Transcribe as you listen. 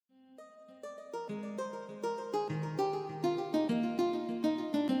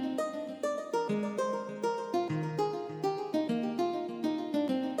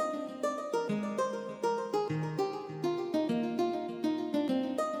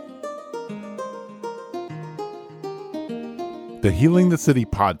The Healing the City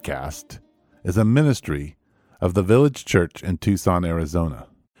podcast is a ministry of the Village Church in Tucson, Arizona.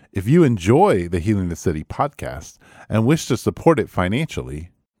 If you enjoy the Healing the City podcast and wish to support it financially,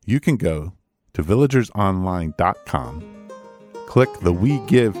 you can go to villagersonline.com, click the We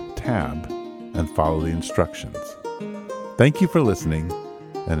Give tab, and follow the instructions. Thank you for listening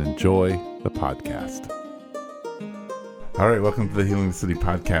and enjoy the podcast. All right, welcome to the Healing the City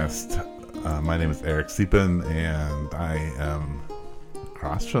podcast. My name is Eric Siepen, and I am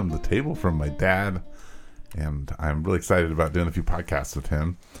across from the table from my dad, and I'm really excited about doing a few podcasts with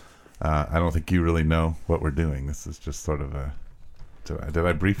him. I don't think you really know what we're doing. This is just sort of a... Did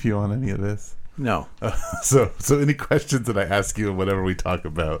I brief you on any of this? No. So any questions that I ask you and whatever we talk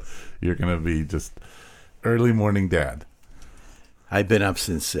about, you're going to be just early morning dad. I've been up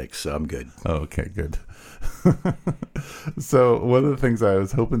since 6, so I'm good. Oh, okay, good. So one of the things I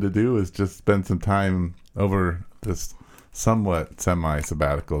was hoping to do is just spend some time over this somewhat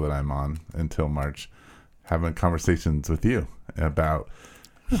semi-sabbatical that I'm on until March, having conversations with you about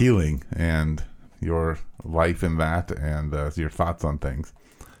healing and your life in that and your thoughts on things.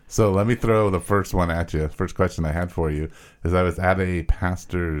 So let me throw the first one at you. First question I had for you is I was at a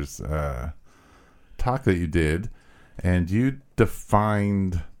pastor's talk that you did, and you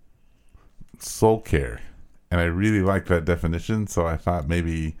defined soul care. And I really like that definition, so I thought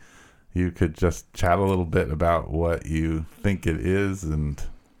maybe you could just chat a little bit about what you think it is and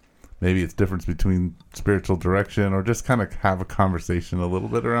maybe its difference between spiritual direction, or just kind of have a conversation a little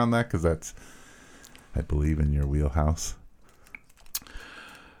bit around that, because that's, I believe, in your wheelhouse.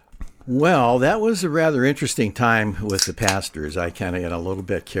 Well, that was a rather interesting time with the pastors. I kind of got a little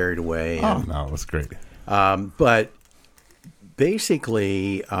bit carried away. Oh, no, it was great. But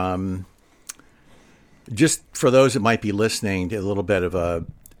basically... just for those that might be listening, a little bit of a,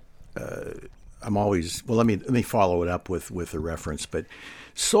 let me follow it up with a reference, but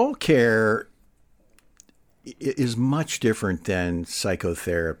soul care is much different than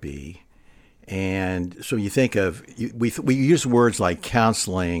psychotherapy. And so you think of, we use words like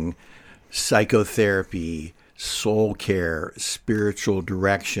counseling, psychotherapy, soul care, spiritual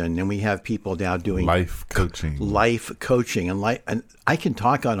direction, and we have people now doing life coaching, and I can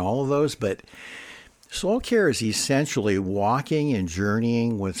talk on all of those, but soul care is essentially walking and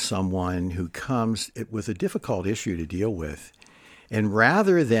journeying with someone who comes with a difficult issue to deal with. And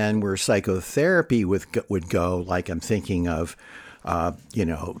rather than where psychotherapy would go, like I'm thinking of,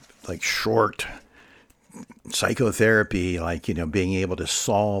 like short psychotherapy, like, being able to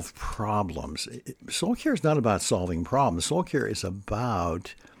solve problems. Soul care is not about solving problems. Soul care is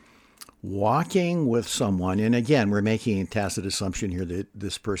about walking with someone. And again, we're making a tacit assumption here that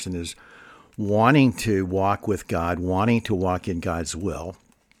this person is wanting to walk with God, wanting to walk in God's will.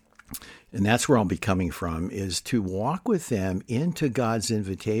 And that's where I'll be coming from, is to walk with them into God's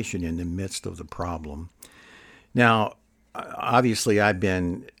invitation in the midst of the problem. Now, obviously, I've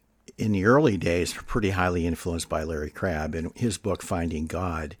been, in the early days, pretty highly influenced by Larry Crabb and his book, Finding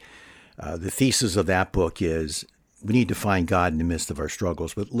God. The thesis of that book is we need to find God in the midst of our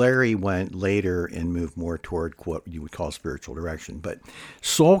struggles. But Larry went later and moved more toward what you would call spiritual direction. But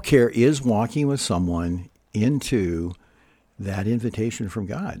soul care is walking with someone into that invitation from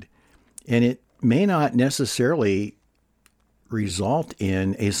God. And it may not necessarily result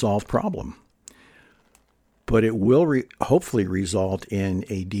in a solved problem, but it will hopefully result in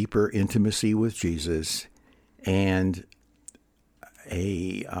a deeper intimacy with Jesus and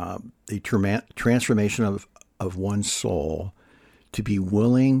a transformation of one's soul to be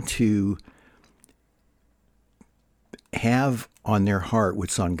willing to have on their heart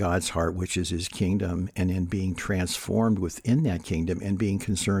what's on God's heart, which is his kingdom, and in being transformed within that kingdom and being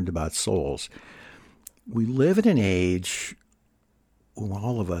concerned about souls. We live in an age,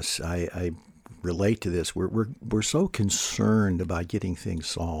 all of us, I relate to this, we're so concerned about getting things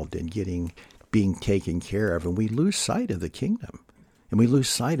solved and being taken care of, and we lose sight of the kingdom, and we lose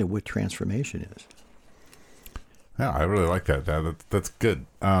sight of what transformation is. Yeah, I really like that. That's good.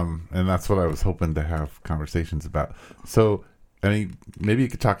 And that's what I was hoping to have conversations about. So, I mean, maybe you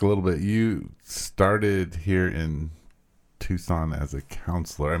could talk a little bit. You started here in Tucson as a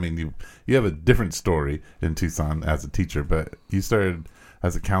counselor. I mean, you have a different story in Tucson as a teacher, but you started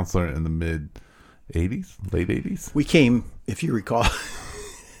as a counselor in the mid-'80s, late 80s? We came, if you recall,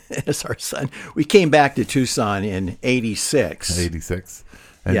 as our son, we came back to Tucson in 86. 86.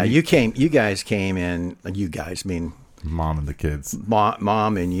 And yeah, you guys came in, you guys mean Mom and the kids.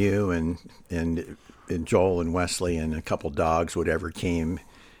 Mom and you and Joel and Wesley and a couple dogs, whatever, came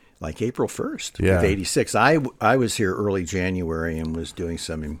like April 1st of 86. I was here early January and was doing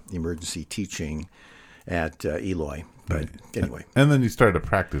some emergency teaching at Eloy. But anyway. And then you started to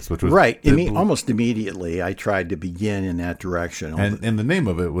practice, which was right. Almost immediately, I tried to begin in that direction. And the name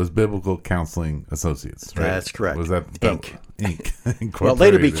of it was Biblical Counseling Associates, right? That's correct. Was that Inc. Inc. Well, it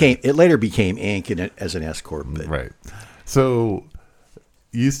later became Inc. as an S corp. Right. So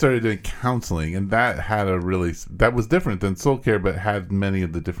you started doing counseling, and that was different than soul care, but had many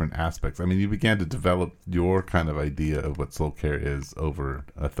of the different aspects. I mean, you began to develop your kind of idea of what soul care is over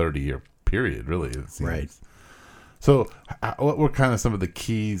a 30-year period, really. It seems. Right. So what were kind of some of the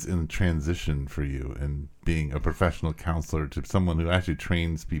keys in transition for you in being a professional counselor to someone who actually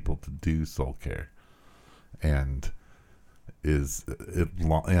trains people to do soul care, and and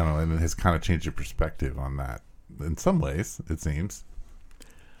it has kind of changed your perspective on that in some ways, it seems.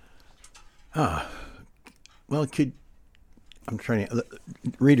 Well, I'm trying to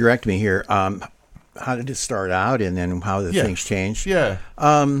redirect me here. How did it start out, and then how the things changed? Yeah.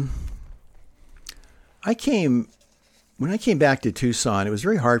 When I came back to Tucson, it was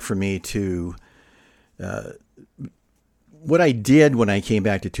very hard for me to. What I did when I came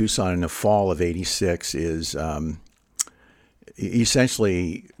back to Tucson in the fall of '86 is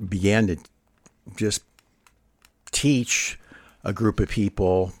essentially began to just teach a group of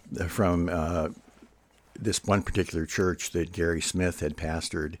people from this one particular church that Gary Smith had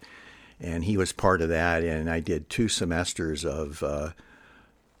pastored, and he was part of that. And I did 2 semesters of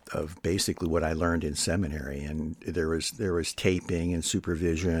basically what I learned in seminary, and there was taping and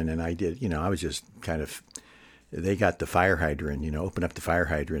supervision, and I did, I was just kind of, they got the fire hydrant, open up the fire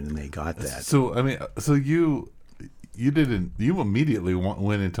hydrant, and they got that. So I mean, so you immediately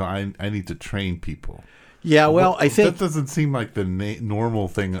went into I need to train people. Yeah, well, I think that doesn't seem like the normal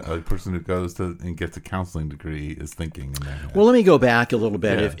thing a person who goes to and gets a counseling degree is thinking in their head. Well, let me go back a little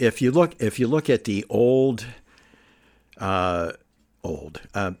bit. Yeah. If you look at the old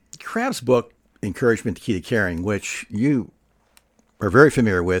Crabb's book, Encouragement, the Key to Caring, which you are very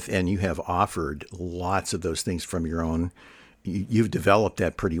familiar with, and you have offered lots of those things from your own. You've developed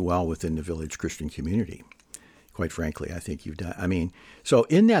that pretty well within the Village Christian community. Quite frankly, I think you've done. I mean, so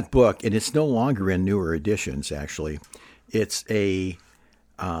in that book, and it's no longer in newer editions, actually, it's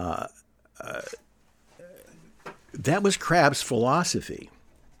that was Crabb's philosophy.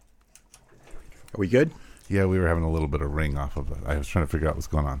 Are we good? Yeah, we were having a little bit of ring off of it. I was trying to figure out what's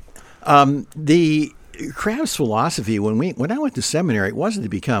going on. The Crabb's philosophy, when I went to seminary, it wasn't to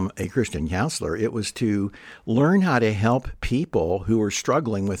become a Christian counselor. It was to learn how to help people who were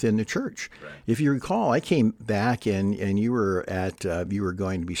struggling within the church. Right. If you recall, I came back and you were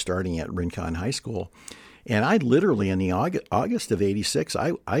going to be starting at Rincon High School, and I literally in the August of '86,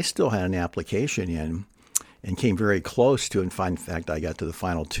 I still had an application in. And came very close to, in fact, I got to the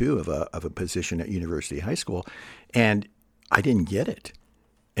final 2 of a position at University High School, and I didn't get it.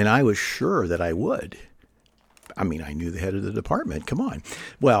 And I was sure that I would. I mean, I knew the head of the department. Come on.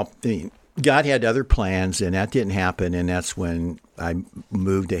 Well, God had other plans, and that didn't happen. And that's when I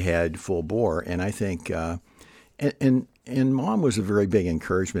moved ahead full bore. And I think, and Mom was a very big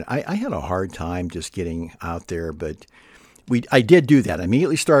encouragement. I had a hard time just getting out there, but I did do that. I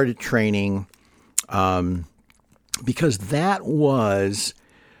immediately started training. Because that was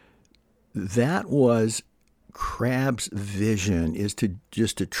Crabb's vision, is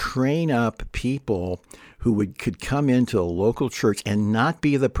to train up people who could come into a local church and not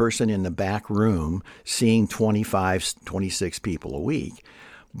be the person in the back room seeing 25, 26 people a week,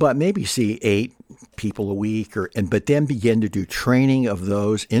 but maybe see 8 people a week, but then begin to do training of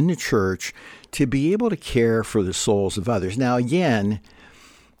those in the church to be able to care for the souls of others. Now, again,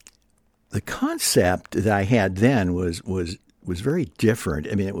 the concept that I had then was very different.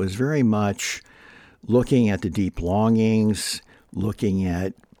 I mean, it was very much looking at the deep longings, looking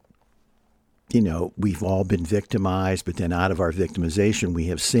at, we've all been victimized, but then out of our victimization, we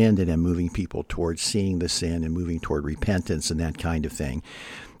have sinned, and then moving people towards seeing the sin and moving toward repentance and that kind of thing.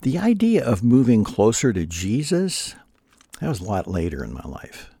 The idea of moving closer to Jesus, that was a lot later in my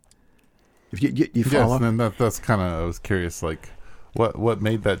life. If you follow? Yes, and that's kind of, I was curious, like, What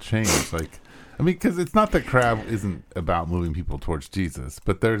made that change? Like, I mean, because it's not that Crabb isn't about moving people towards Jesus,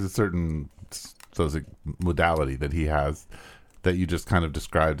 but there's a certain modality that he has that you just kind of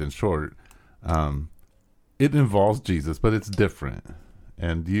described in short. It involves Jesus, but it's different.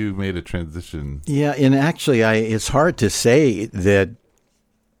 And you made a transition. Yeah, and actually, it's hard to say that.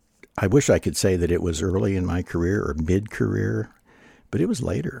 I wish I could say that it was early in my career or mid-career, but it was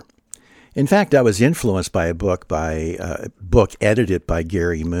later. In fact, I was influenced by a book edited by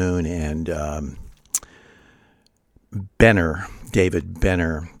Gary Moon and Benner, David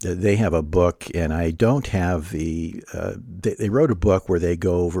Benner, they have a book, and I don't have they wrote a book where they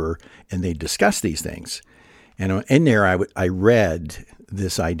go over and they discuss these things. And in there, I read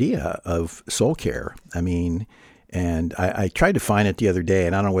this idea of soul care. I mean, and I tried to find it the other day,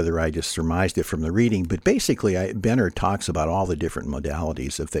 and I don't know whether I just surmised it from the reading, but basically Benner talks about all the different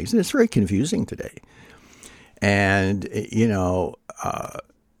modalities of things, and it's very confusing today. And,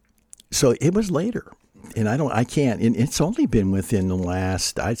 so it was later. And I can't, and it's only been within the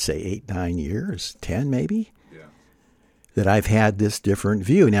last, I'd say 8, 9 years, 10 maybe, that I've had this different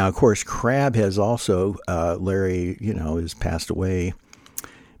view. Now, of course, Crabb has also, Larry, has passed away.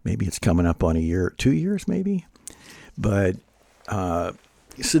 Maybe it's coming up on a year, 2 years maybe. But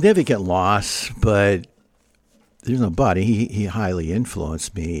significant loss, but there's no but. He highly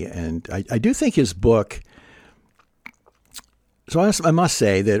influenced me. And I do think his book, so I must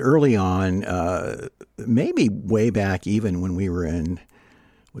say that early on, maybe way back even when we were in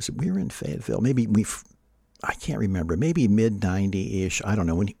Fayetteville, I can't remember, maybe mid-90-ish, I don't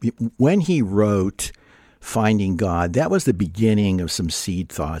know. When he wrote Finding God, that was the beginning of some seed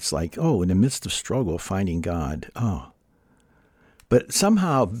thoughts like, in the midst of struggle, finding God. But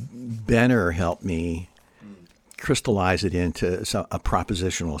somehow Benner helped me crystallize it into a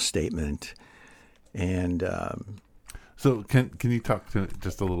propositional statement. And so can you talk to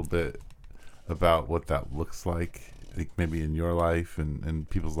just a little bit about what that looks like maybe in your life and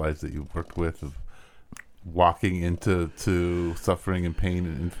people's lives that you've worked with, of walking into suffering and pain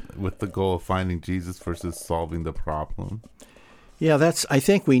and with the goal of finding Jesus versus solving the problem? Yeah, I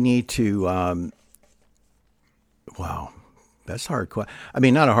think we need to, wow, that's hard. I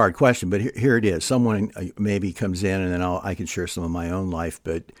mean, not a hard question, but here it is. Someone maybe comes in, and then I can share some of my own life,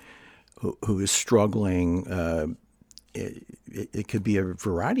 but who is struggling. It could be a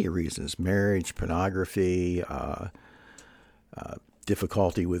variety of reasons: marriage, pornography,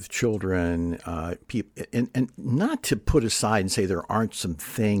 difficulty with children, and not to put aside and say there aren't some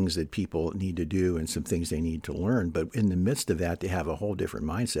things that people need to do and some things they need to learn, but in the midst of that, they have a whole different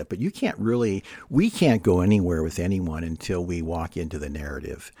mindset. But we can't go anywhere with anyone until we walk into the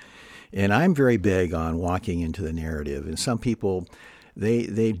narrative. And I'm very big on walking into the narrative. And some people,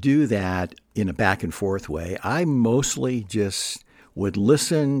 they do that in a back and forth way. I mostly just would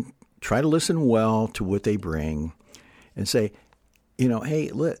try to listen well to what they bring and say, hey,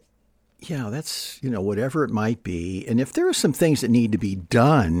 that's, whatever it might be. And if there are some things that need to be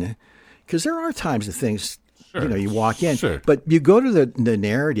done, because there are times that things, you walk in, but you go to the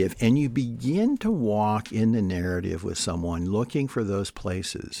narrative and you begin to walk in the narrative with someone looking for those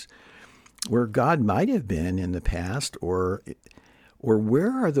places where God might have been in the past, or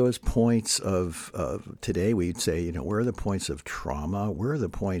where are those points of today we'd say, where are the points of trauma? Where are the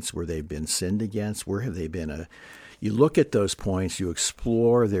points where they've been sinned against? Where have they been you look at those points, you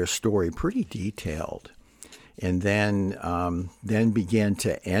explore their story pretty detailed, and then begin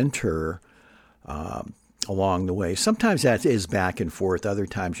to enter along the way. Sometimes that is back and forth. Other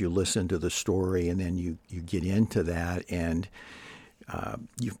times you listen to the story, and then you get into that, and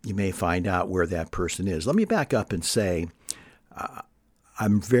you may find out where that person is. Let me back up and say,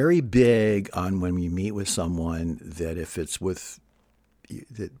 I'm very big on when you meet with someone that if it's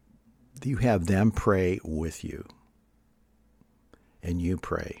that you have them pray with you. And you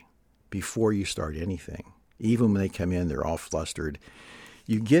pray before you start anything. Even when they come in, they're all flustered.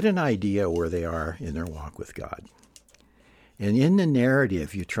 You get an idea where they are in their walk with God. And in the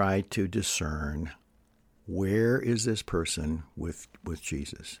narrative, you try to discern, where is this person with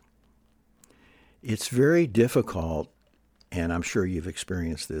Jesus? It's very difficult, and I'm sure you've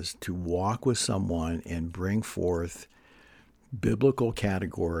experienced this, to walk with someone and bring forth biblical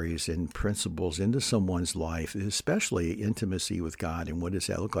categories and principles into someone's life, especially intimacy with God. And what does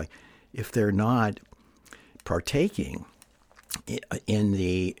that look like? If they're not partaking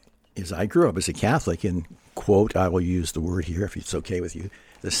in as I grew up as a Catholic, in quote, I will use the word here if it's okay with you,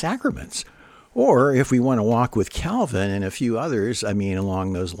 the sacraments. Or if we want to walk with Calvin and a few others,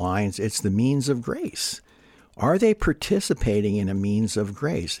 along those lines, it's the means of grace. Are they participating in a means of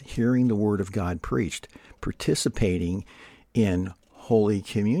grace, hearing the word of God preached, participating in Holy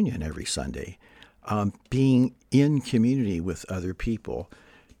Communion every Sunday, being in community with other people,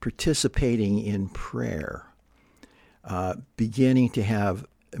 participating in prayer, beginning to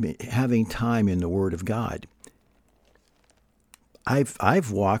having time in the Word of God? I've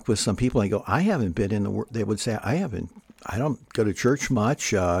walked with some people, and I go, I haven't been in the Word. They would say, I don't go to church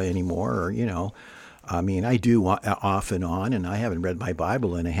much anymore, or, I do off and on, and I haven't read my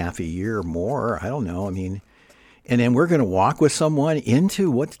Bible in a half a year or more. I don't know. And then we're going to walk with someone into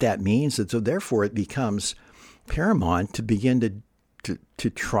what that means. And so therefore it becomes paramount to begin to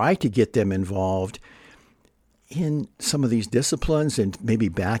try to get them involved in some of these disciplines and maybe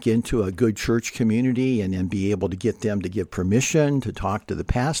back into a good church community, and then be able to get them to give permission to talk to the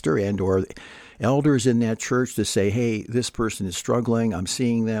pastor and or elders in that church to say, hey, this person is struggling. I'm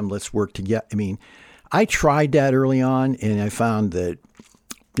seeing them. Let's work together. I mean, I tried that early on, and I found that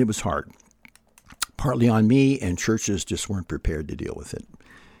it was hard. Partly on me, and churches just weren't prepared to deal with it.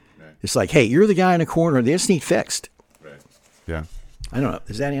 Right. It's like, hey, you're the guy in the corner. They just need fixed. Right. Yeah. I don't know.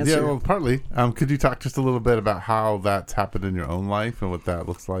 Does that answer? Yeah, well, partly. Could you talk just a little bit about how that's happened in your own life and what that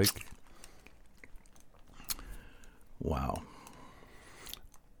looks like? Wow.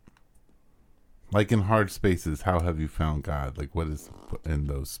 Like in hard spaces, how have you found God? Like, what is in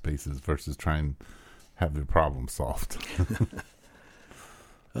those spaces versus trying to have your problem solved?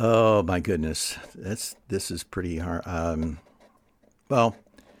 Oh, my goodness. This is pretty hard. Well,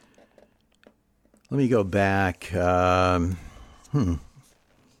 let me go back.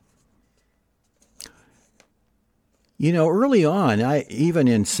 You know, early on, even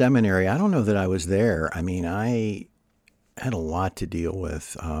in seminary, I don't know that I was there. I mean, I had a lot to deal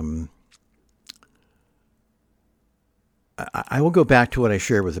with. I will go back to what I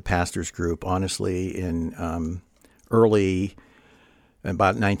shared with the pastors group. Honestly, in early,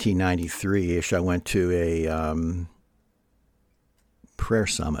 about 1993-ish, I went to a prayer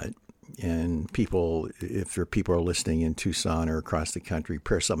summit. And people, if there are people are listening in Tucson or across the country,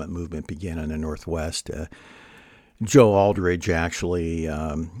 Prayer Summit movement began in the Northwest. Joe Aldridge, actually,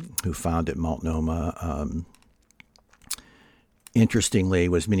 who founded Multnomah, interestingly,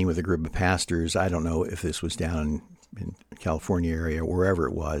 was meeting with a group of pastors. I don't know if this was down in California area, wherever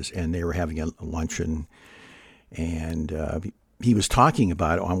it was, and they were having a luncheon. And he was talking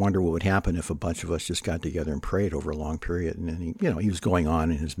about, I wonder what would happen if a bunch of us just got together and prayed over a long period. And then he was going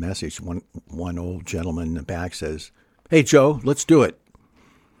on in his message. One old gentleman in the back says, "Hey, Joe, let's do it."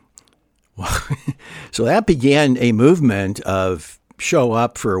 Well, so that began a movement of show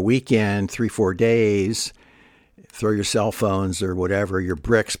up for a weekend, 3-4 days, throw your cell phones or whatever, your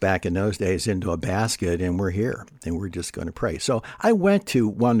bricks back in those days into a basket, and we're here, and we're just going to pray. So I went to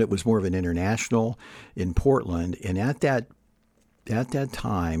one that was more of an international in Portland, and at that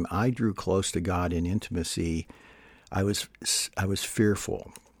time, I drew close to God in intimacy. I was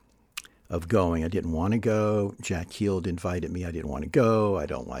fearful of going. I didn't want to go. Jack Heald invited me. I didn't want to go. I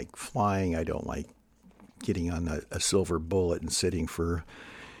don't like flying. I don't like getting on a silver bullet and sitting for,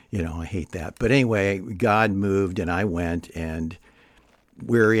 I hate that. But anyway, God moved and I went, and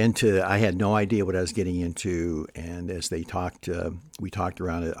I had no idea what I was getting into. And as we talked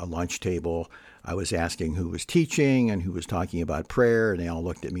around a lunch table. I was asking who was teaching and who was talking about prayer, and they all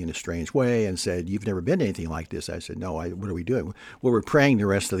looked at me in a strange way and said, "You've never been to anything like this." I said, "No, what are we doing?" "Well, we're praying the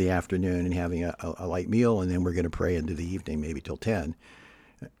rest of the afternoon and having a light meal, and then we're going to pray into the evening, maybe till 10.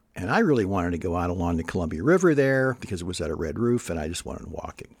 And I really wanted to go out along the Columbia River there because it was at a red roof, and I just wanted to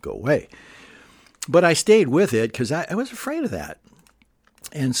walk and go away. But I stayed with it because I was afraid of that.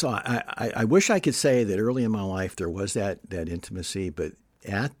 And so I wish I could say that early in my life there was that intimacy, but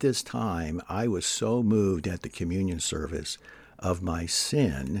at this time, I was so moved at the communion service of my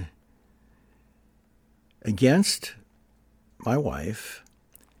sin against my wife.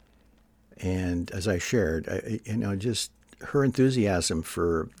 And as I shared, just her enthusiasm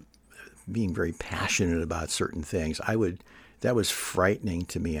for being very passionate about certain things, that was frightening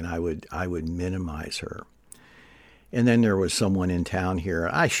to me, and I would minimize her. And then there was someone in town here.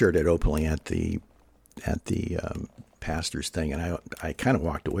 I shared it openly at the pastor's thing, and I kind of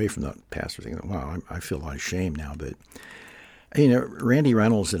walked away from the pastor's thing. Wow, I feel a lot of shame now. But Randy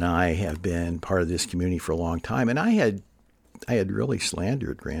Reynolds and I have been part of this community for a long time, and I had really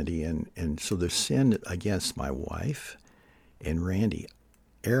slandered Randy, and so the sin against my wife and Randy,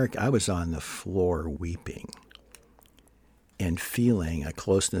 Eric, I was on the floor weeping and feeling a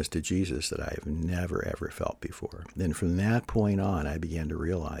closeness to Jesus that I've never ever felt before. Then from that point on, I began to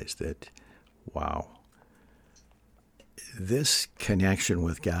realize that, wow, this connection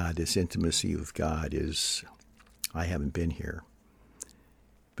with God, this intimacy with God I haven't been here.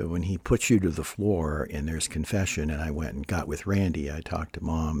 But when he puts you to the floor and there's confession, and I went and got with Randy, I talked to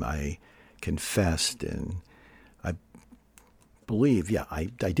Mom, I confessed, and I believe, I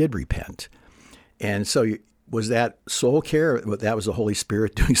did repent. And so was that soul care? That was the Holy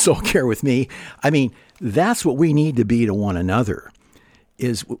Spirit doing soul care with me. I mean, that's what we need to be to one another,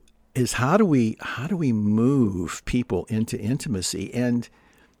 is how do we move people into intimacy and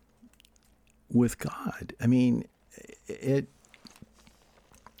with God? I mean,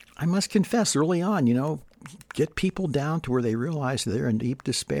 I must confess early on, get people down to where they realize they're in deep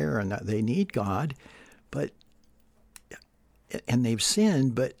despair and that they need God, but and they've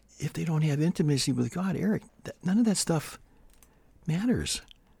sinned, but if they don't have intimacy with God, Eric, none of that stuff matters.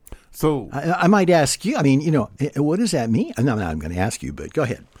 So I might ask you, I mean, what does that mean? No, I'm going to ask you, but go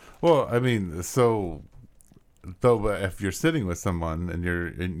ahead. Well, I mean, so though, if you're sitting with someone and you're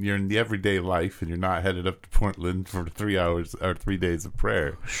in the everyday life and you're not headed up to Portland for 3 hours or 3 days of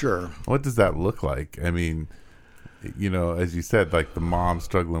prayer, sure, what does that look like? I mean, as you said, like the mom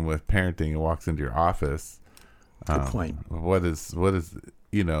struggling with parenting and walks into your office. Good point. What is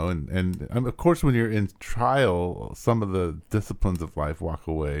and of course, when you're in trial, some of the disciplines of life walk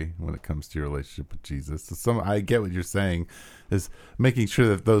away when it comes to your relationship with Jesus. So I get what you're saying, is making sure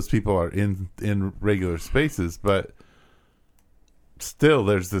that those people are in regular spaces, but still,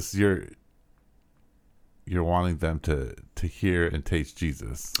 there's this you're wanting them to hear and taste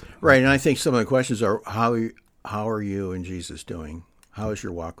Jesus, right? And I think some of the questions are how are you and Jesus doing? How is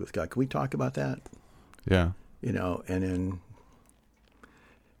your walk with God? Can we talk about that? Yeah, and then.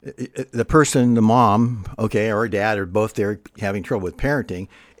 The person, the mom, or dad are both there having trouble with parenting.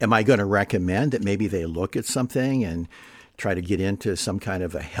 Am I going to recommend that maybe they look at something and try to get into some kind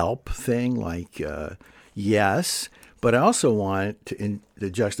of a help thing? Like, yes, but I also want to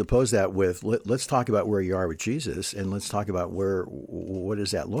juxtapose that with let's talk about where you are with Jesus, and let's talk about what does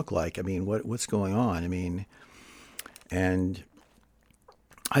that look like? I mean, what's going on? I mean, and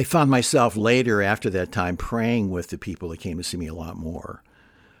I found myself later after that time praying with the people that came to see me a lot more.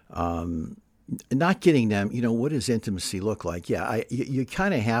 Not getting them, what does intimacy look like? Yeah, you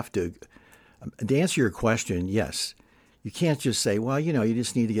kind of have to answer your question. Yes, you can't just say, well, you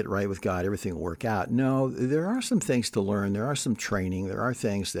just need to get right with God. Everything will work out. No, there are some things to learn. There are some training. There are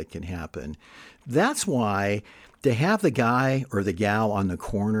things that can happen. That's why to have the guy or the gal on the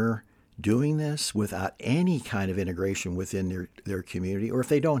corner doing this without any kind of integration within their community, or if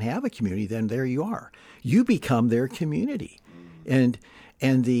they don't have a community, then there you are. You become their community. And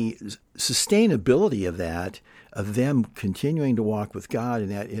the sustainability of that, of them continuing to walk with God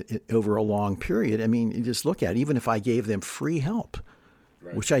and that over a long period, I mean, you just look at it, even if I gave them free help,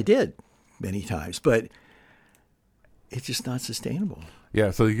 right, which I did many times, but it's just not sustainable.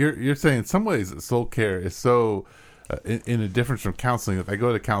 Yeah, so you're saying in some ways soul care is so in a difference from counseling. If I go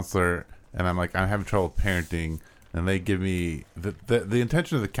to a counselor and I'm like, I'm having trouble parenting, and they give me the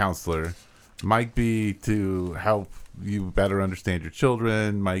intention of the counselor might be to help you better understand your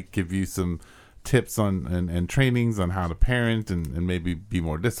children, might give you some tips on and trainings on how to parent and maybe be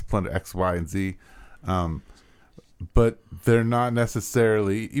more disciplined, X, Y, and Z. But they're not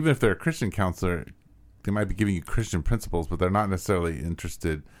necessarily, even if they're a Christian counselor, they might be giving you Christian principles, but they're not necessarily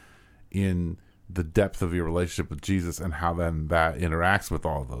interested in the depth of your relationship with Jesus and how then that interacts with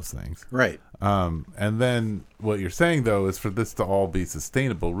all of those things. Right. And then what you're saying, though, is for this to all be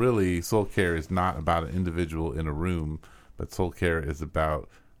sustainable, really, soul care is not about an individual in a room, but soul care is about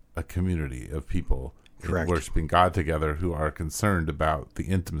a community of people worshiping God together who are concerned about the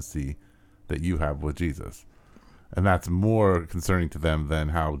intimacy that you have with Jesus. And that's more concerning to them than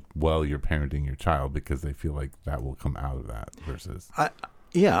how well you're parenting your child, because they feel like that will come out of that versus...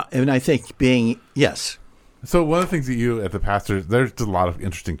 Yeah, and I think yes. So one of the things that you at the pastors, there's a lot of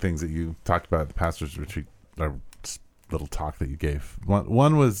interesting things that you talked about at the pastors retreat, or little talk that you gave.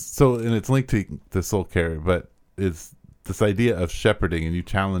 One was, and it's linked to soul care, but it's this idea of shepherding, and you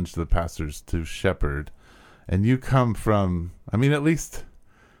challenged the pastors to shepherd. And you come from, I mean, at least,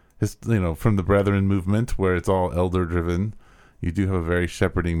 from the Brethren movement, where it's all elder driven. You do have a very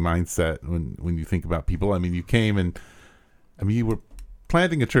shepherding mindset when you think about people. I mean, you came and, you were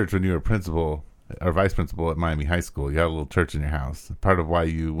planting a church when you were principal or vice principal at Miami High School. You had a little church in your house. Part of why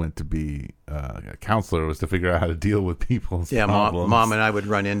you went to be a counselor was to figure out how to deal with people's problems. Mom and I would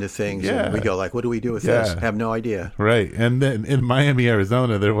run into things, and we go like, what do we do with this? Have no idea. Right. And then in Miami,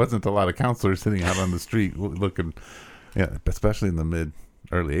 Arizona, there wasn't a lot of counselors sitting out on the street looking, especially in the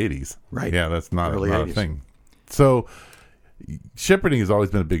early 80s. Right. Yeah, that's not a thing. So shepherding has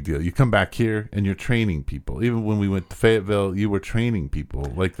always been a big deal. You come back here and you're training people. Even when we went to Fayetteville, you were training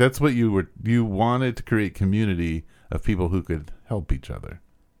people. Like, that's what you wanted to create community of people who could help each other.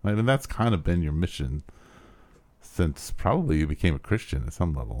 Right? And that's kind of been your mission since probably you became a Christian at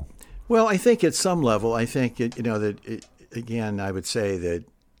some level. Well, I think at some level, again, I would say that,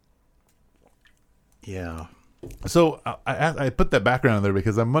 yeah. So I put that background there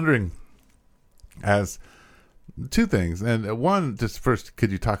because I'm wondering, as two things, and one, just first,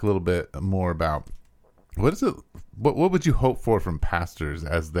 could you talk a little bit more about what would you hope for from pastors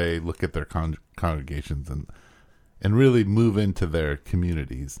as they look at their congregations and really move into their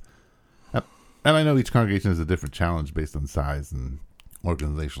communities? And I know each congregation has a different challenge based on size and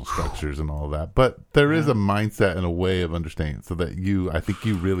organizational structures and all that. But there is a mindset and a way of understanding so that I think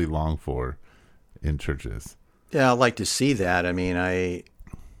you really long for in churches. Yeah, I'd like to see that. I mean,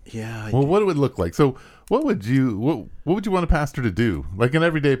 Well, what it would look like. So what would you want a pastor to do? Like an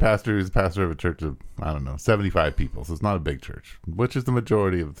everyday pastor is pastor of a church of, I don't know, 75 people. So it's not a big church, which is the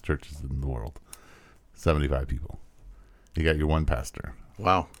majority of the churches in the world. 75 people. You got your one pastor.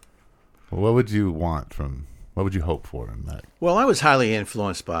 Wow. What would you want what would you hope for in that? Well, I was highly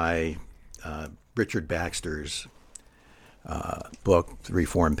influenced by Richard Baxter's book, The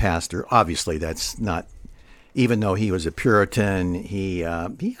Reformed Pastor. Obviously, that's not, even though he was a Puritan, he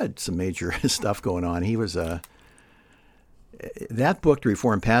had some major stuff going on. He was that book, The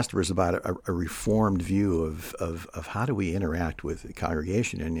Reformed Pastor, was about a reformed view of how do we interact with the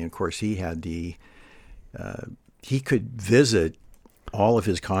congregation. And of course, he had he could visit all of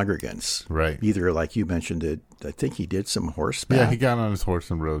his congregants. Right. Either, like you mentioned, I think he did some horseback. Yeah, he got on his horse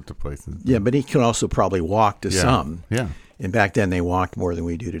and rode to places. Yeah, but he could also probably walk to some. Yeah. And back then they walked more than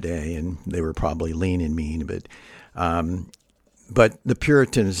we do today, and they were probably lean and mean. But the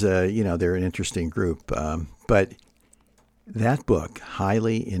Puritans, they're an interesting group. But that book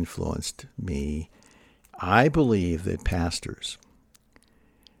highly influenced me. I believe that pastors,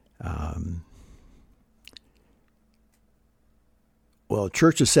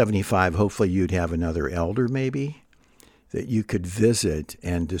 church of 75, hopefully you'd have another elder maybe that you could visit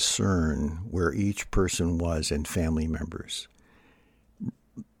and discern where each person was and family members.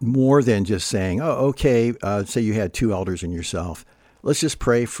 More than just saying, oh, okay, say you had two elders and yourself. Let's just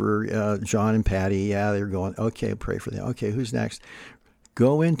pray for John and Patty. Yeah, they're going, okay, pray for them. Okay, who's next?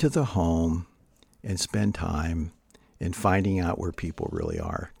 Go into the home and spend time in finding out where people really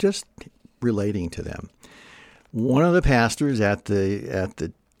are, just relating to them. One of the pastors at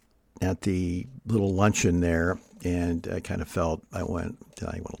the little luncheon there, and I kind of felt I went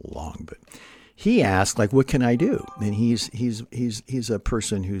a long, but he asked, like, what can I do? And he's a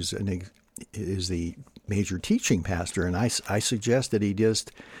person who's is the major teaching pastor, and I suggest that he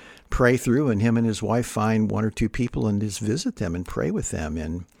just pray through, and him and his wife find one or two people and just visit them and pray with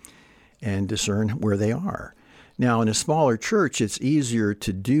them and discern where they are. Now, in a smaller church, it's easier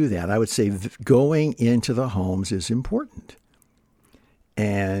to do that. I would say going into the homes is important.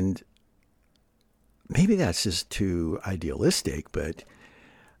 And maybe that's just too idealistic, but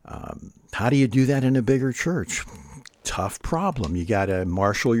how do you do that in a bigger church? Tough problem. You got to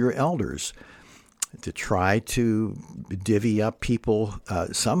marshal your elders to try to divvy up people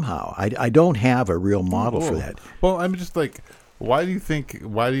somehow. I don't have a real model for that. Well, I'm just like, why do you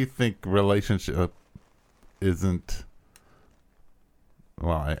think relationship isn't?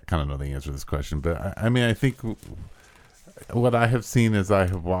 Well, I kind of know the answer to this question, but I think what I have seen is I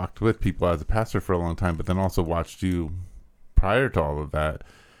have walked with people as a pastor for a long time, but then also watched you prior to all of that,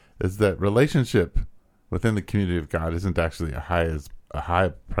 is that relationship within the community of God isn't actually a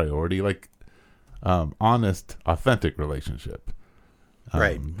high priority, like honest, authentic relationship.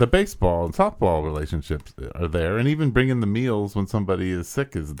 Right. The baseball and softball relationships are there, and even bringing the meals when somebody is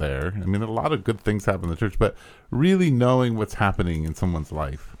sick is there. I mean, a lot of good things happen in the church, but really knowing what's happening in someone's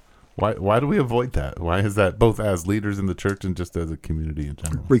life. Why do we avoid that? Why is that, both as leaders in the church and just as a community in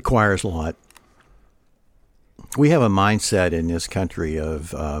general? Requires a lot. We have a mindset in this country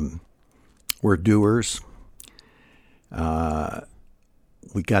of we're doers. We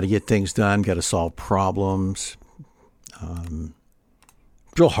got to get things done, got to solve problems.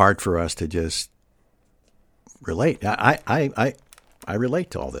 It's real hard for us to just relate. I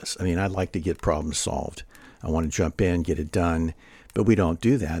relate to all this. I mean, I'd like to get problems solved. I want to jump in, get it done, but we don't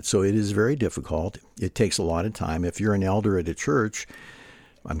do that. So it is very difficult. It takes a lot of time. If you're an elder at a church,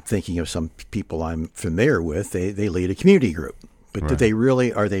 I'm thinking of some people I'm familiar with, they lead a community group. But right.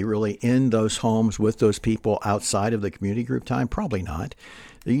 Are they really in those homes with those people outside of the community group time? Probably not.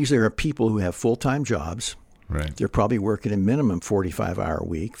 They usually are people who have full-time jobs. Right. They're probably working a minimum 45-hour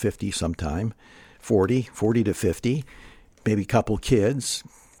week, 50 sometime, 40 to 50, maybe a couple kids,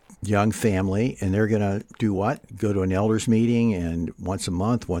 young family, and they're going to do what? Go to an elders meeting and once a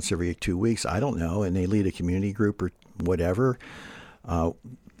month, once every 2 weeks, I don't know, and they lead a community group or whatever.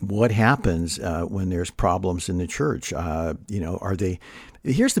 What happens when there's problems in the church? Are they?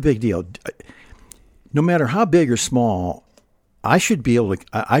 Here's the big deal. No matter how big or small, I should be able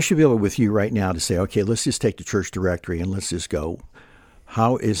with you right now to say, okay, let's just take the church directory and let's just go.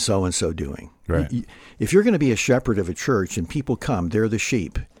 How is so and so doing? Right. If you're going to be a shepherd of a church and people come, they're the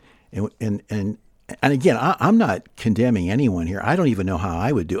sheep, and again, I'm not condemning anyone here. I don't even know how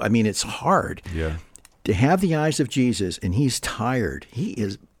I would do. I mean, it's hard. Yeah. To have the eyes of Jesus, and he's tired. He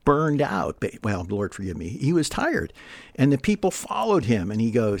is burned out. Well, Lord, forgive me. He was tired. And the people followed him. And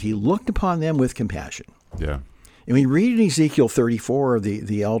he looked upon them with compassion. Yeah. And we read in Ezekiel 34,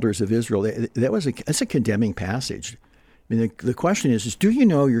 the elders of Israel, that's a condemning passage. I mean, the question is, do you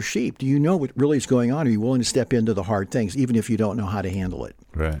know your sheep? Do you know what really is going on? Are you willing to step into the hard things, even if you don't know how to handle it?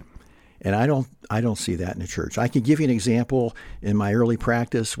 Right. And I don't see that in the church. I could give you an example in my early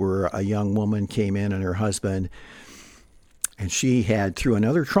practice where a young woman came in and her husband, and she had, through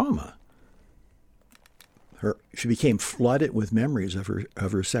another trauma, she became flooded with memories of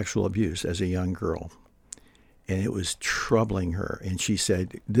her sexual abuse as a young girl. And it was troubling her. And she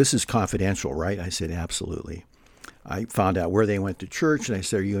said, "This is confidential, right?" I said, "Absolutely." I found out where they went to church, and I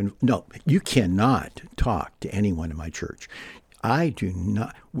said, "No, you cannot talk to anyone in my church." I do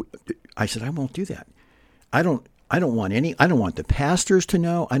not. I said, "I won't do that. I don't want the pastors to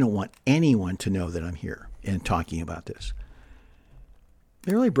know. I don't want anyone to know that I'm here and talking about this."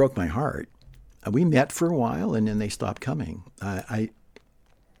 It really broke my heart. We met for a while, and then they stopped coming. I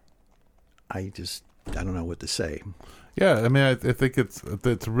don't know what to say. Yeah, I mean, I think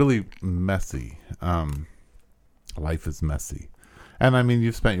it's really messy. Life is messy, and I mean,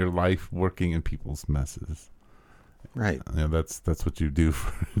 you've spent your life working in people's messes. Right. You know, that's what you did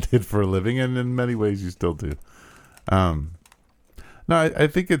for a living, and in many ways, you still do. No, I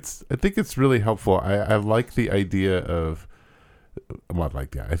think it's really helpful. I like the idea of. Well,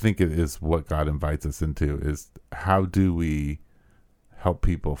 I think it is what God invites us into. Is how do we help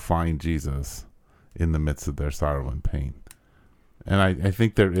people find Jesus in the midst of their sorrow and pain? And I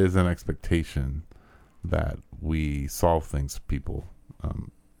think there is an expectation that we solve things for people.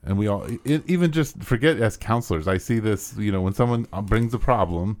 And we all, even just forget as counselors, I see this, when someone brings a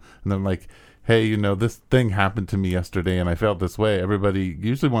problem and they're like, "Hey, this thing happened to me yesterday and I felt this way." Everybody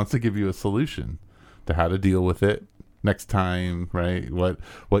usually wants to give you a solution to how to deal with it next time, right?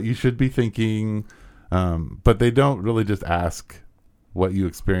 What you should be thinking. But they don't really just ask what you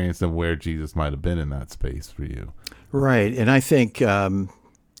experienced and where Jesus might have been in that space for you. Right. And I think,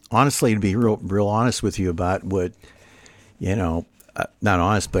 honestly, to be real honest with you about what, not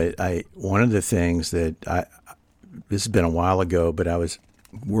honest, but one of the things that this has been a while ago, but I was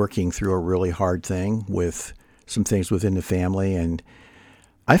working through a really hard thing with some things within the family. And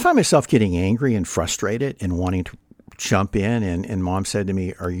I find myself getting angry and frustrated and wanting to jump in. And Mom said to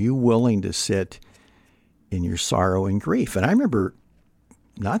me, "Are you willing to sit in your sorrow and grief?" And I remember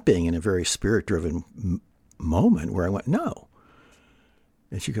not being in a very spirit-driven moment where I went, "No."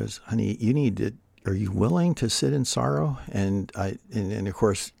 And she goes, "Honey, are you willing to sit in sorrow?" And of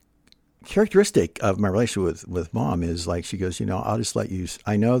course, characteristic of my relationship with Mom is like, she goes, "I'll just let you,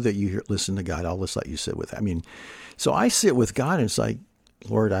 I know that you listen to God. I'll just let you sit with it." I mean, so I sit with God and it's like,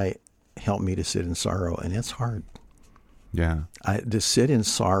 "Lord, help me to sit in sorrow." And it's hard. Yeah. To sit in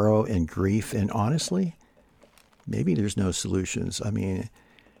sorrow and grief. And honestly, maybe there's no solutions. I mean,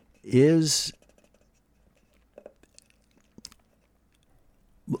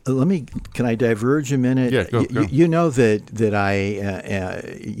 can I diverge a minute? Yeah, go. You know that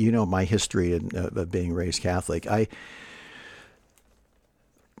I, my history of being raised Catholic.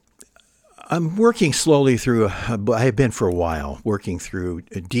 I'm working slowly through, I have been for a while, working through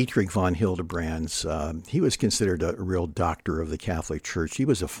Dietrich von Hildebrand's. He was considered a real doctor of the Catholic Church. He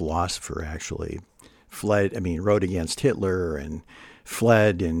was a philosopher, actually. Wrote against Hitler and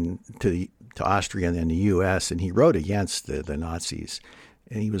fled to Austria and then the U.S., and he wrote against the Nazis.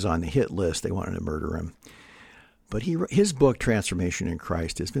 And he was on the hit list. They wanted to murder him. But his book, Transformation in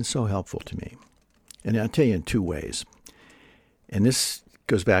Christ, has been so helpful to me. And I'll tell you in two ways. And this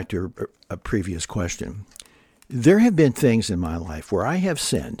goes back to a previous question. There have been things in my life where I have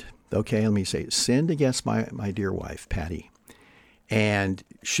sinned. Okay, let me say, sinned against my dear wife, Patty. And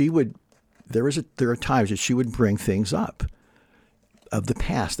there are times that she would bring things up of the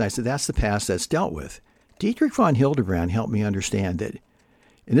past. And I said, that's the past, that's dealt with. Dietrich von Hildebrand helped me understand that,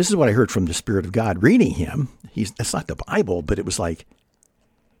 and this is what I heard from the Spirit of God reading him. That's not the Bible, but it was like,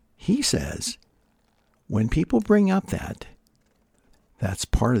 he says, when people bring up that's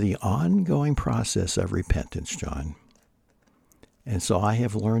part of the ongoing process of repentance, John. And so I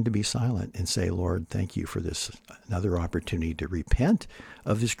have learned to be silent and say, "Lord, thank you for this another opportunity to repent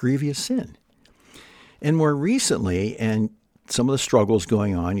of this grievous sin." And more recently, and some of the struggles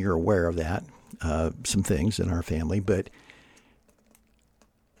going on, you're aware of that, some things in our family, but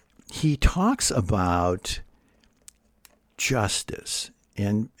he talks about justice.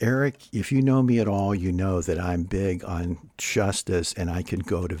 And Eric, if you know me at all, you know that I'm big on justice and I can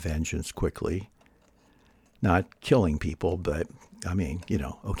go to vengeance quickly. Not killing people, but I mean,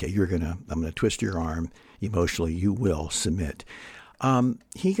 okay, I'm going to twist your arm emotionally. You will submit. Hildebrand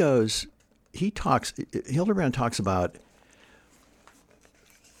talks about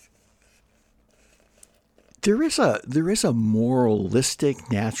there is a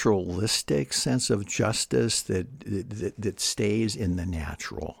moralistic, naturalistic sense of justice that stays in the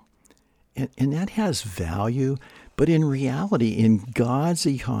natural. And that has value, but in reality, in God's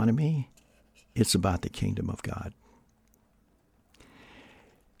economy, it's about the kingdom of God.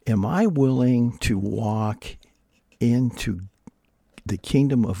 Am I willing to walk into the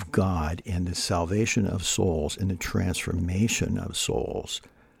kingdom of God and the salvation of souls and the transformation of souls,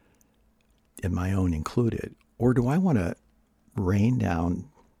 and my own included? Or do I want to rain down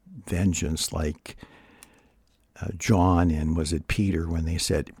vengeance like John and was it Peter when they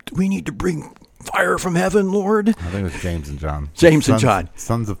said, we need to bring fire from heaven, Lord? I think it was James and John. And John.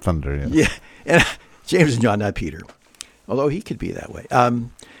 Sons of thunder, yes. Yeah. And James and John, not Peter. Although he could be that way.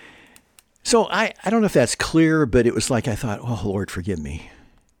 So I don't know if that's clear, but it was like I thought, oh, Lord, forgive me.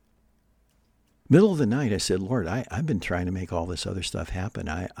 Middle of the night, I said, Lord, I've been trying to make all this other stuff happen.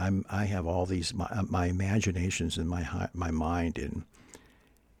 I have all these, my imaginations in my mind, and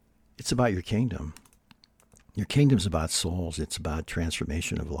it's about your kingdom. Your kingdom's about souls. It's about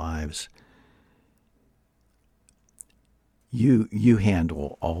transformation of lives. You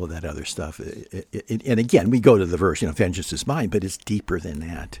handle all of that other stuff. And again, we go to the verse, vengeance is mine, but it's deeper than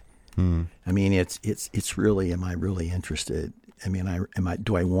that. I mean, it's really, am I really interested? I mean,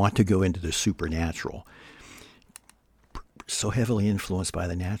 do I want to go into the supernatural? So heavily influenced by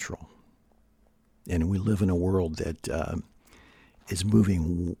the natural. And we live in a world that is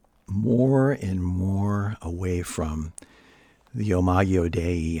moving more and more away from the Imago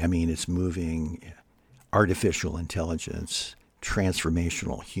Dei. I mean, it's moving artificial intelligence,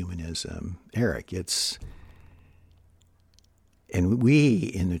 transformational humanism. Eric, and we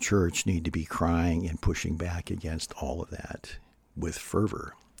in the church need to be crying and pushing back against all of that with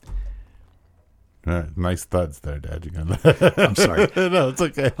fervor. Nice thuds there, Dad. I'm sorry. No, it's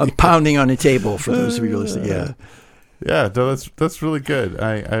okay. I'm pounding on the table for those of you listening. Yeah. Yeah, no, that's really good.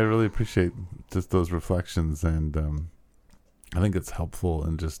 I really appreciate just those reflections, and I think it's helpful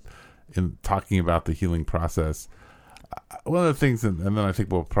in talking about the healing process. One of the things, and then I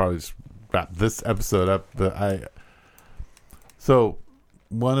think we'll probably just wrap this episode up, so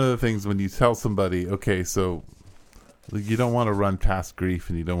one of the things when you tell somebody, okay, so you don't want to run past grief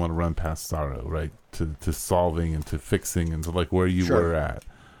and you don't want to run past sorrow, right? To solving and to fixing and to like where you were at.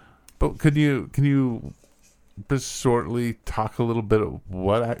 But can you just shortly talk a little bit of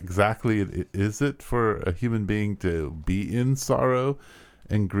what exactly is it for a human being to be in sorrow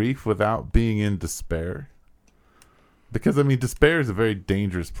and grief without being in despair? Because I mean, despair is a very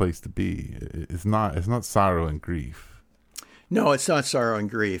dangerous place to be. It's not sorrow and grief. No, it's not sorrow and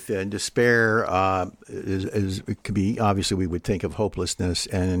grief. And despair it could be, obviously, we would think of hopelessness.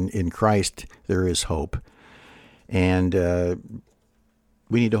 And in Christ, there is hope. And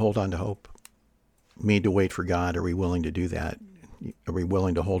we need to hold on to hope. We need to wait for God. Are we willing to do that? Are we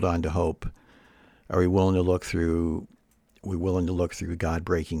willing to hold on to hope? Are we willing to look through? Are we willing to look through God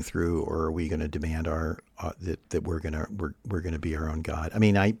breaking through, or are we going to demand that we're going to be our own God? I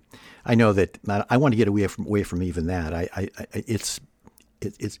mean, I know that I want to get away from even that. It's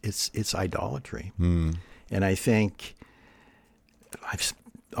idolatry, and I think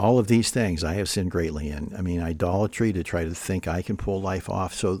all of these things I have sinned greatly in. I mean, idolatry to try to think I can pull life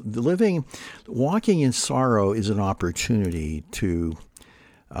off. So walking in sorrow is an opportunity to.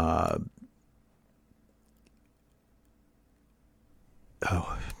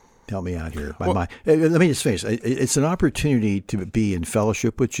 Help me out here. Let me just finish. It's an opportunity to be in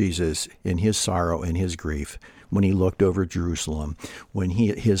fellowship with Jesus in his sorrow and his grief. When he looked over Jerusalem, when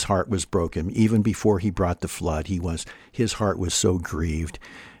his heart was broken, even before he brought the flood, his heart was so grieved.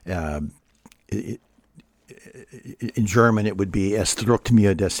 In German, it would be "Es drückt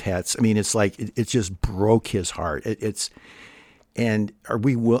mir das Herz." I mean, it's like it just broke his heart. And it's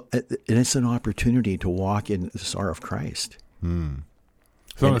an opportunity to walk in the sorrow of Christ.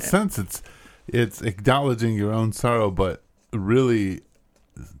 So in a sense, it's acknowledging your own sorrow, but really,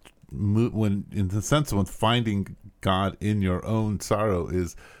 when finding God in your own sorrow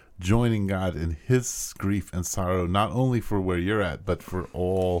is joining God in his grief and sorrow, not only for where you're at, but for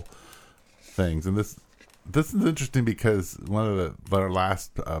all things. And this is interesting because one of our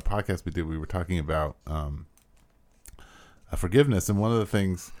last podcasts we did, we were talking about forgiveness, and one of the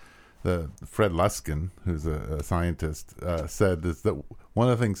things Fred Luskin, who's a scientist, said is that one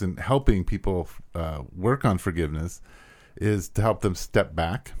of the things in helping people work on forgiveness is to help them step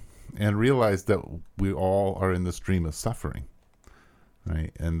back and realize that we all are in the stream of suffering,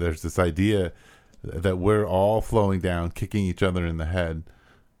 right? And there's this idea that we're all flowing down, kicking each other in the head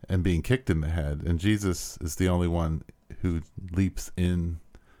and being kicked in the head. And Jesus is the only one who leaps in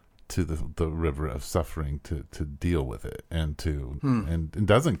to the river of suffering to deal with it and and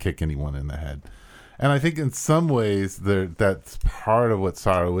doesn't kick anyone in the head. And I think in some ways that's part of what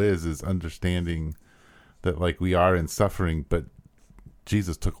sorrow is understanding that like we are in suffering, but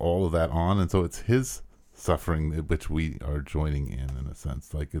Jesus took all of that on, and so it's his suffering which we are joining in a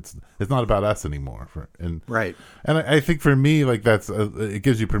sense. Like it's not about us anymore. Right. And I think for me, like that's it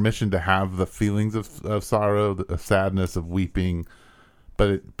gives you permission to have the feelings of sorrow, of sadness, of weeping,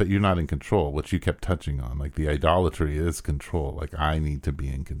 but you're not in control, which you kept touching on. Like the idolatry is control. Like I need to be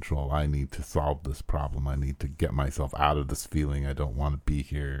in control. I need to solve this problem. I need to get myself out of this feeling. I don't want to be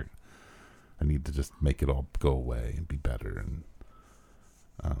here. I need to just make it all go away and be better. And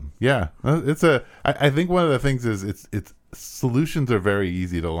I think one of the things is it's solutions are very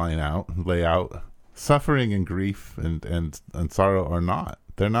easy to lay out. Suffering and grief and sorrow are not.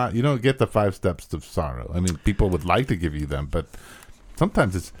 They're not. You don't get the 5 steps of sorrow. I mean, people would like to give you them, but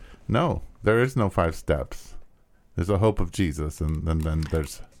sometimes there is no 5 steps. There's a hope of Jesus, and then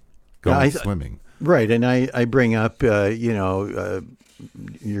there's going swimming. Right, and I bring up your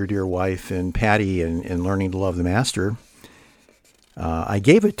dear wife and Patty and learning to love the Master. I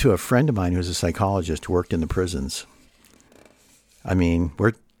gave it to a friend of mine who's a psychologist who worked in the prisons. I mean,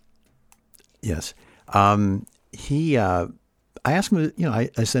 yes. I asked him,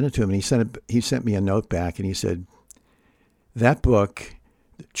 I sent it to him, and he sent me a note back, and he said, that book,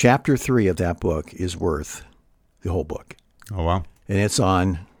 chapter 3 of that book is worth the whole book. Oh, wow. And it's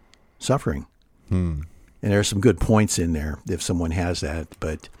on suffering. And there's some good points in there if someone has that.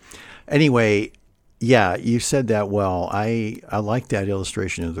 But anyway, yeah, you said that well. I like that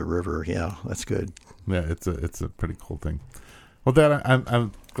illustration of the river. Yeah, that's good. Yeah, it's a pretty cool thing. Well, Dad,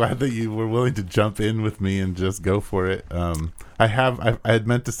 I'm glad that you were willing to jump in with me and just go for it. I had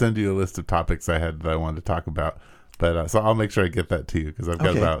meant to send you a list of topics that I wanted to talk about, but so I'll make sure I get that to you because I've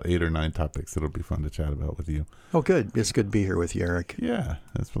got about 8 or 9 topics that'll be fun to chat about with you. Oh, good. It's good to be here with you, Eric. Yeah,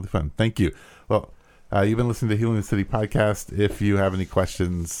 that's really fun. Thank you. Well, you've been listening to Healing the City podcast. If you have any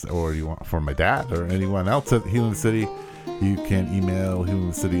questions or you want for my dad or anyone else at Healing the City, you can email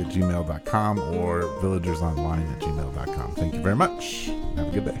healingthecity@gmail.com or villagersonline@gmail.com. Thank you very much. Have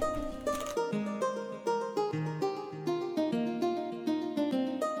a good day.